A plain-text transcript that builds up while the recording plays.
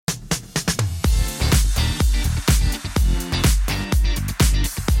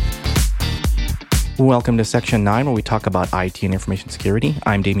Welcome to Section 9, where we talk about IT and information security.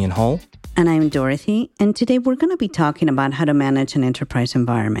 I'm Damian Hull. And I'm Dorothy. And today we're going to be talking about how to manage an enterprise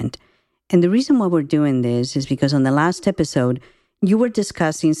environment. And the reason why we're doing this is because on the last episode, you were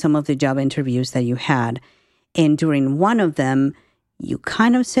discussing some of the job interviews that you had. And during one of them, you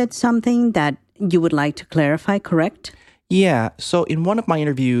kind of said something that you would like to clarify, correct? Yeah. So in one of my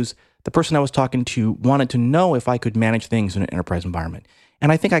interviews, the person I was talking to wanted to know if I could manage things in an enterprise environment.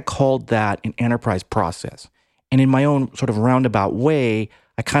 And I think I called that an enterprise process. And in my own sort of roundabout way,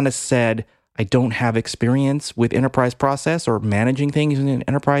 I kind of said I don't have experience with enterprise process or managing things in an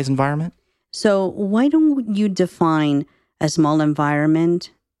enterprise environment. So why don't you define a small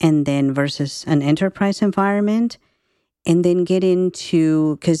environment and then versus an enterprise environment, and then get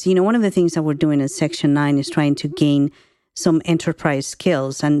into, because, one of the things that we're doing in Section 9 is trying to gain some enterprise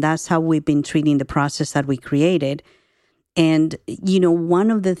skills. And that's how we've been treating the process that we created. And,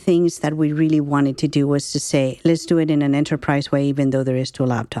 one of the things that we really wanted to do was to say, let's do it in an enterprise way, even though there is 2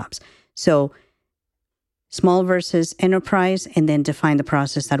 laptops. So small versus enterprise, and then define the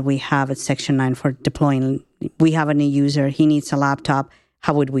process that we have at Section 9 for deploying. We have a new user. He needs a laptop.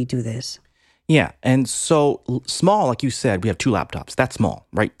 How would we do this? Yeah. And so small, like you said, we have 2 laptops. That's small,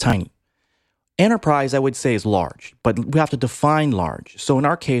 right? Tiny. Enterprise, I would say, is large, but we have to define large. So in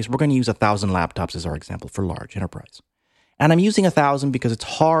our case, we're going to use 1,000 laptops as our example for large enterprise. And I'm using 1,000 because it's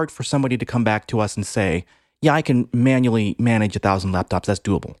hard for somebody to come back to us and say, yeah, I can manually manage 1,000 laptops. That's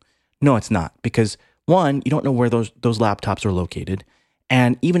doable. No, it's not. Because one, you don't know where those laptops are located.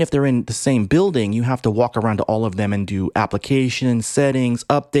 And even if they're in the same building, you have to walk around to all of them and do applications, settings,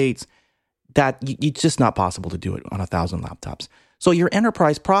 updates. It's just not possible to do it on 1,000 laptops. So your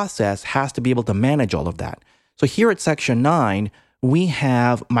enterprise process has to be able to manage all of that. So here at Section 9, we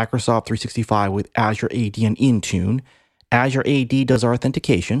have Microsoft 365 with Azure AD and Intune. Azure AD does our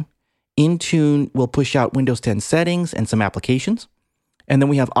authentication. Intune will push out Windows 10 settings and some applications. And then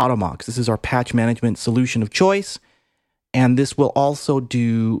we have Automox. This is our patch management solution of choice. And this will also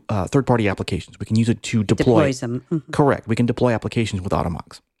do third-party applications. We can use it to deploy them. Mm-hmm. Correct. We can deploy applications with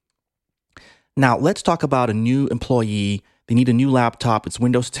Automox. Now, let's talk about a new employee. They need a new laptop. It's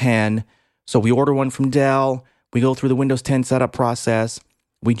Windows 10. So we order one from Dell. We go through the Windows 10 setup process.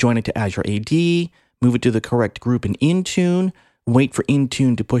 We join it to Azure AD, move it to the correct group in Intune, wait for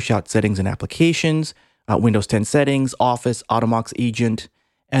Intune to push out settings and applications, Windows 10 settings, Office, Automox agent,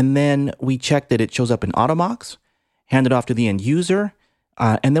 and then we check that it shows up in Automox, hand it off to the end user,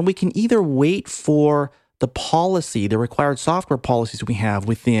 and then we can either wait for the policy, the required software policies we have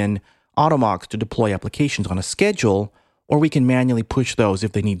within Automox to deploy applications on a schedule, or we can manually push those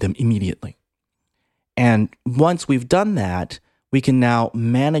if they need them immediately. And once we've done that, we can now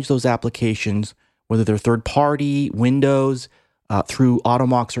manage those applications, whether they're third-party, Windows, through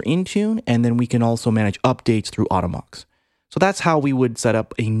Automox or Intune, and then we can also manage updates through Automox. So that's how we would set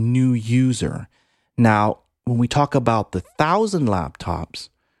up a new user. Now, when we talk about the 1,000 laptops,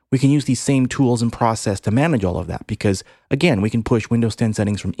 we can use these same tools and process to manage all of that because, again, we can push Windows 10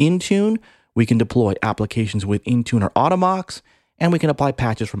 settings from Intune, we can deploy applications with Intune or Automox, and we can apply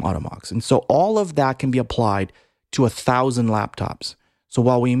patches from Automox. And so all of that can be applied to 1,000 laptops. So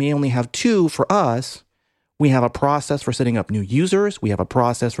while we may only have 2 for us, we have a process for setting up new users. We have a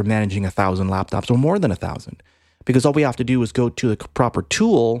process for managing 1,000 laptops or more than 1,000. Because all we have to do is go to the proper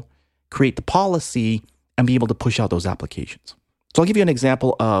tool, create the policy, and be able to push out those applications. So I'll give you an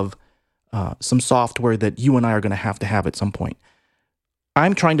example of some software that you and I are going to have at some point.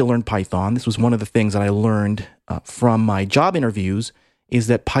 I'm trying to learn Python. This was one of the things that I learned from my job interviews is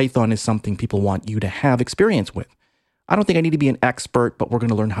that Python is something people want you to have experience with. I don't think I need to be an expert, but we're going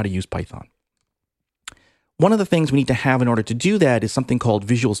to learn how to use Python. One of the things we need to have in order to do that is something called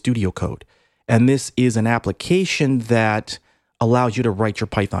Visual Studio Code. And this is an application that allows you to write your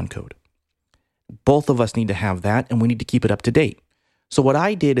Python code. Both of us need to have that, and we need to keep it up to date. So what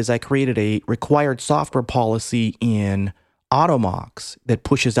I did is I created a required software policy in Automox that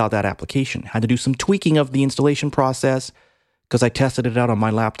pushes out that application. Had to do some tweaking of the installation process because I tested it out on my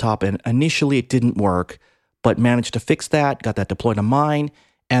laptop, and initially it didn't work, but managed to fix that, got that deployed on mine,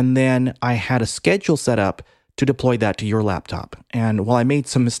 and then I had a schedule set up to deploy that to your laptop. And while I made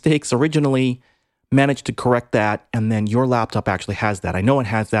some mistakes originally, managed to correct that, and then your laptop actually has that. I know it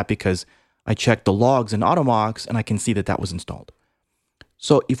has that because I checked the logs in Automox, and I can see that that was installed.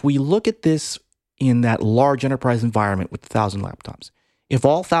 So if we look at this in that large enterprise environment with 1,000 laptops, if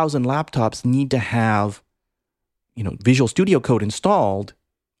all 1,000 laptops need to have, Visual Studio Code installed,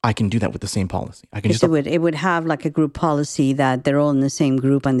 I can do that with the same policy. I can it would have like a group policy that they're all in the same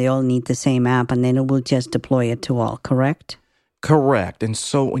group and they all need the same app, and then it will just deploy it to all, correct? Correct. And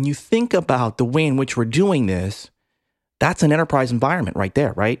so when you think about the way in which we're doing this, that's an enterprise environment right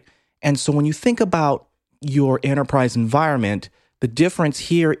there, right? And so when you think about your enterprise environment, the difference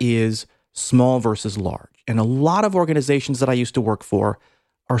here is small versus large. And a lot of organizations that I used to work for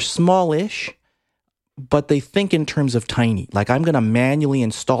are smallish, but they think in terms of tiny. Like, I'm going to manually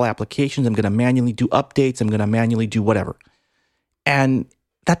install applications. I'm going to manually do updates. I'm going to manually do whatever. And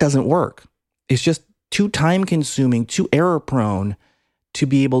that doesn't work. It's just too time consuming, too error prone to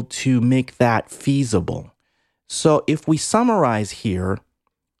be able to make that feasible. So if we summarize here,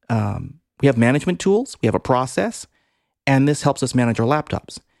 we have management tools, we have a process, and this helps us manage our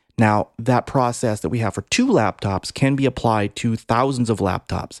laptops. Now, that process that we have for 2 laptops can be applied to thousands of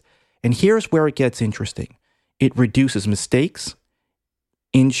laptops. And here's where it gets interesting. It reduces mistakes,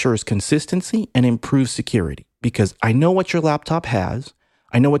 ensures consistency, and improves security. Because I know what your laptop has.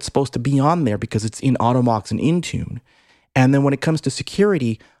 I know what's supposed to be on there because it's in Automox and Intune. And then when it comes to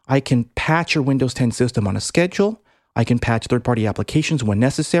security, I can patch your Windows 10 system on a schedule. I can patch third-party applications when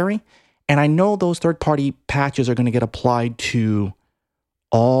necessary. And I know those third-party patches are going to get applied to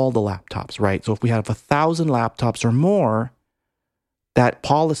all the laptops, right? So if we have 1,000 laptops or more, that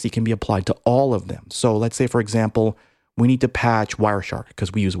policy can be applied to all of them. So let's say, for example, we need to patch Wireshark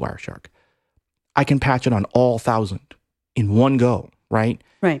because we use Wireshark. I can patch it on all 1,000 in one go, right?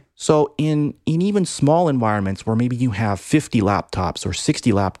 Right. So in even small environments where maybe you have 50 laptops or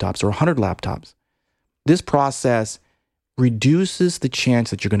 60 laptops or 100 laptops, this process reduces the chance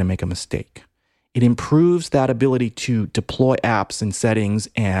that you're going to make a mistake. It improves that ability to deploy apps and settings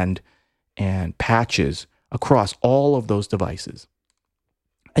and patches across all of those devices.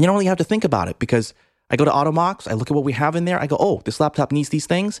 And you don't really have to think about it because I go to Automox, I look at what we have in there, I go, oh, this laptop needs these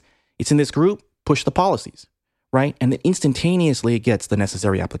things. It's in this group, push the policies, right? And then instantaneously it gets the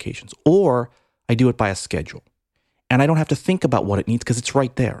necessary applications. Or I do it by a schedule. And I don't have to think about what it needs because it's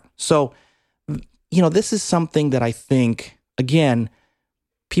right there. So, this is something that I think, again,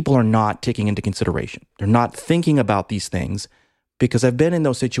 people are not taking into consideration. They're not thinking about these things because I've been in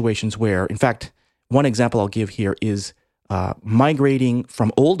those situations where, in fact, one example I'll give here is migrating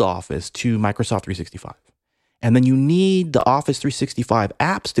from old Office to Microsoft 365. And then you need the Office 365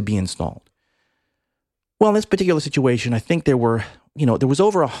 apps to be installed. Well, in this particular situation, I think there was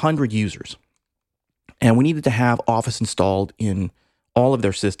over 100 users. And we needed to have Office installed in all of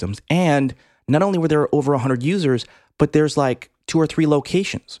their systems. And not only were there over 100 users, but there's like 2 or 3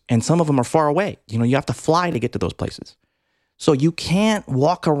 locations. And some of them are far away. You have to fly to get to those places. So you can't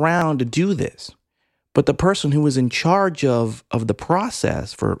walk around to do this. But the person who was in charge of the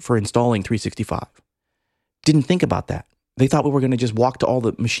process for installing 365 didn't think about that. They thought we were going to just walk to all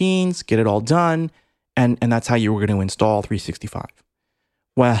the machines, get it all done, and that's how you were going to install 365.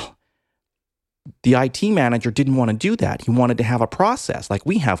 Well, the IT manager didn't want to do that. He wanted to have a process like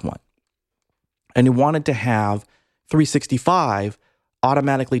we have one. And he wanted to have 365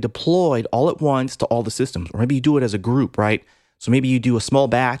 automatically deployed all at once to all the systems. Or maybe you do it as a group, right? So maybe you do a small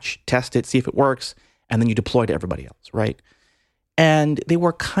batch, test it, see if it works, and then you deploy to everybody else, right? And they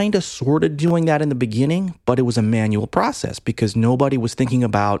were kind of sort of doing that in the beginning, but it was a manual process because nobody was thinking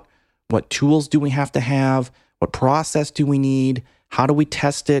about what tools do we have to have, what process do we need, how do we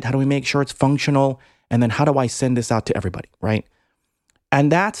test it, how do we make sure it's functional, and then how do I send this out to everybody, right?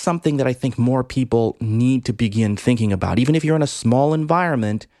 And that's something that I think more people need to begin thinking about. Even if you're in a small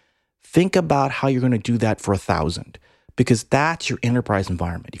environment, think about how you're going to do that for 1,000 because that's your enterprise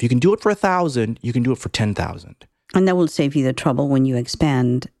environment. If you can do it for 1,000, you can do it for 10,000. And that will save you the trouble when you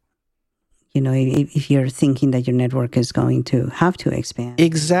expand, if you're thinking that your network is going to have to expand.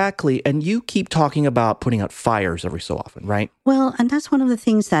 Exactly. And you keep talking about putting out fires every so often, right? Well, and that's one of the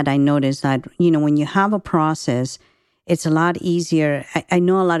things that I noticed that, when you have a process, it's a lot easier. I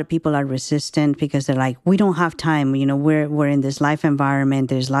know a lot of people are resistant because they're like, we don't have time. We're in this live environment.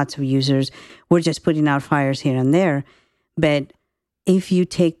 There's lots of users. We're just putting out fires here and there. But if you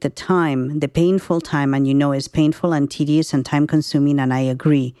take the time, the painful time, and it's painful and tedious and time consuming, and I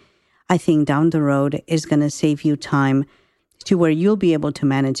agree, I think down the road is going to save you time to where you'll be able to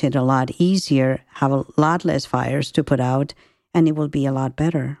manage it a lot easier, have a lot less fires to put out, and it will be a lot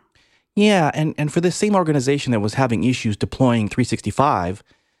better. Yeah, and for the same organization that was having issues deploying 365,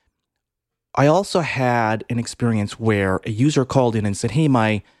 I also had an experience where a user called in and said, hey,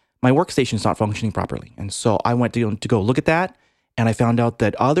 my workstation's not functioning properly. And so I went to go look at that, and I found out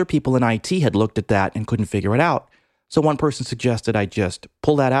that other people in IT had looked at that and couldn't figure it out. So one person suggested I just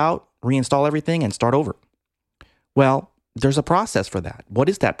pull that out, reinstall everything, and start over. Well, there's a process for that. What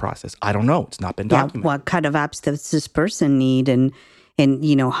is that process? I don't know. It's not been documented. What kind of apps does this person need? And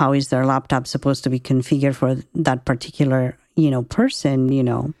how is their laptop supposed to be configured for that particular,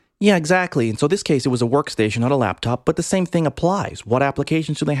 person, Yeah, exactly. And so this case, it was a workstation, not a laptop, but the same thing applies. What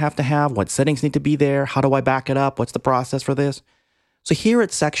applications do they have to have? What settings need to be there? How do I back it up? What's the process for this? So here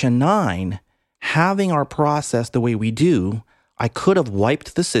at Section 9, having our process the way we do, I could have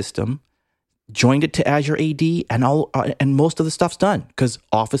wiped the system, joined it to Azure AD, and most of the stuff's done because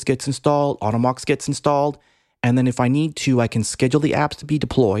Office gets installed, Automox gets installed, and then if I need to, I can schedule the apps to be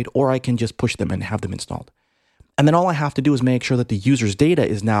deployed, or I can just push them and have them installed. And then all I have to do is make sure that the user's data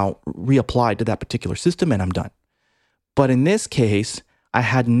is now reapplied to that particular system, and I'm done. But in this case, I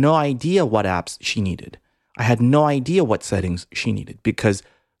had no idea what apps she needed. I had no idea what settings she needed because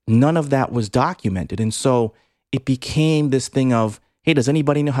none of that was documented. And so it became this thing of, hey, does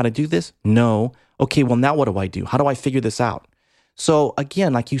anybody know how to do this? No. Okay, well, now what do I do? How do I figure this out? So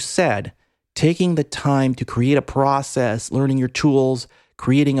again, like you said, taking the time to create a process, learning your tools,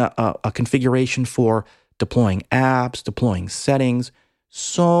 creating a configuration for deploying apps, deploying settings,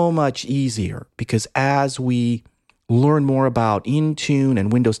 so much easier because as we learn more about Intune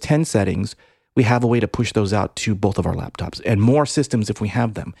and Windows 10 settings, we have a way to push those out to both of our laptops and more systems if we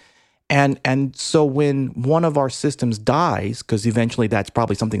have them. And so when one of our systems dies, because eventually that's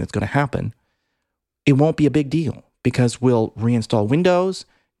probably something that's going to happen, it won't be a big deal because we'll reinstall Windows,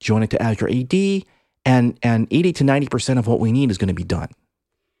 join it to Azure AD, and 80 to 90% of what we need is going to be done.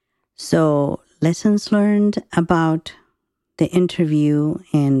 So lessons learned about the interview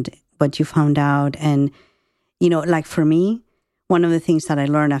and what you found out. And, like for me, one of the things that I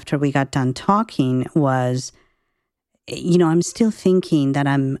learned after we got done talking was, I'm still thinking that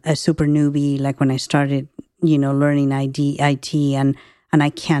I'm a super newbie, like when I started, learning IT and I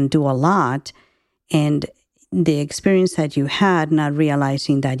can't do a lot. And the experience that you had, not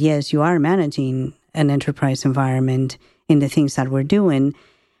realizing that, yes, you are managing an enterprise environment in the things that we're doing,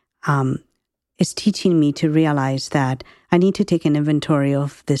 is teaching me to realize that I need to take an inventory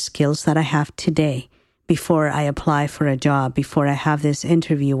of the skills that I have today before I apply for a job, before I have this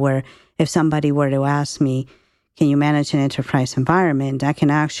interview where if somebody were to ask me, can you manage an enterprise environment? I can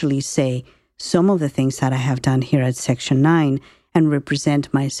actually say some of the things that I have done here at Section 9 and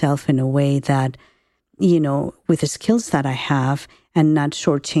represent myself in a way that, with the skills that I have and not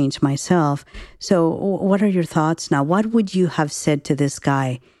shortchange myself. So what are your thoughts now? What would you have said to this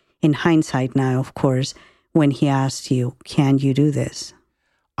guy in hindsight now, of course, when he asked you, can you do this?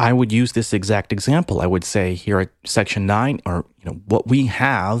 I would use this exact example. I would say here at Section 9, or what we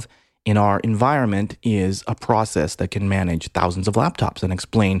have in our environment is a process that can manage thousands of laptops, and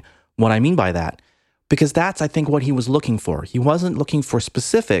explain what I mean by that. Because that's, I think, what he was looking for. He wasn't looking for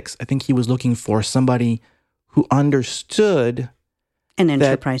specifics. I think he was looking for somebody who understood an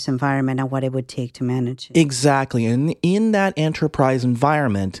enterprise environment and what it would take to manage it. Exactly. And in that enterprise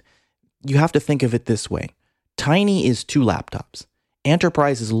environment, you have to think of it this way. Tiny is 2 laptops.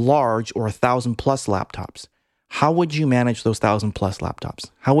 Enterprise is large, or 1,000 plus laptops. How would you manage those 1,000 plus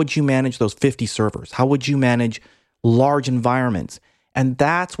laptops? How would you manage those 50 servers? How would you manage large environments? And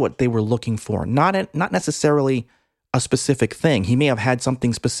that's what they were looking for. Not necessarily a specific thing. He may have had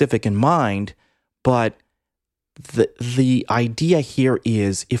something specific in mind, but the idea here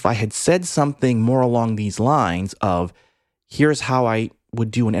is if I had said something more along these lines of, here's how I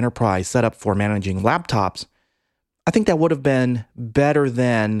would do an enterprise setup for managing laptops, I think that would have been better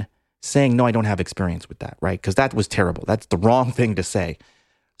than saying, no, I don't have experience with that, right? Because that was terrible. That's the wrong thing to say.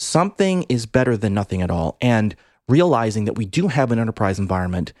 Something is better than nothing at all. And realizing that we do have an enterprise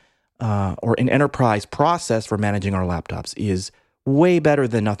environment or an enterprise process for managing our laptops is way better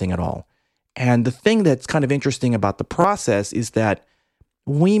than nothing at all. And the thing that's kind of interesting about the process is that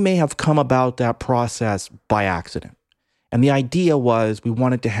we may have come about that process by accident. And the idea was we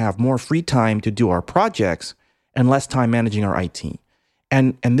wanted to have more free time to do our projects and less time managing our IT.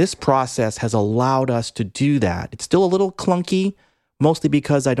 And this process has allowed us to do that. It's still a little clunky, mostly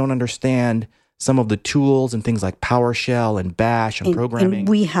because I don't understand some of the tools and things like PowerShell and Bash and programming. And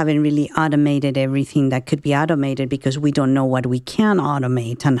we haven't really automated everything that could be automated because we don't know what we can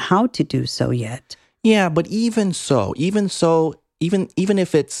automate and how to do so yet. Yeah, but even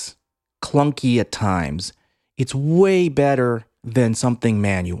if it's clunky at times, it's way better than something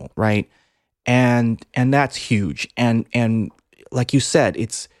manual, right? And that's huge. And like you said,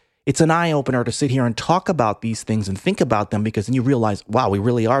 it's an eye opener to sit here and talk about these things and think about them, because then you realize, wow, we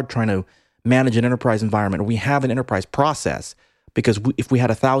really are trying to manage an enterprise environment. We have an enterprise process, because if we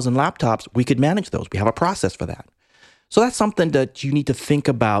had 1,000 laptops, we could manage those. We have a process for that. So that's something that you need to think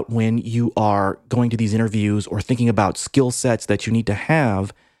about when you are going to these interviews or thinking about skill sets that you need to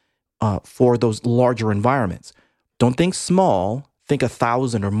have for those larger environments. Don't think small, think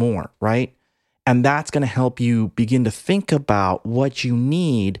 1,000 or more, right? And that's going to help you begin to think about what you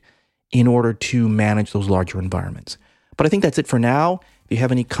need in order to manage those larger environments. But I think that's it for now. If you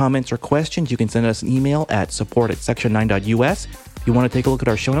have any comments or questions, you can send us an email at support@section9.us. If you want to take a look at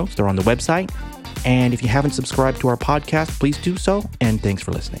our show notes, they're on the website. And if you haven't subscribed to our podcast, please do so. And thanks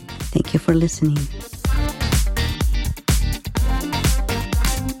for listening. Thank you for listening.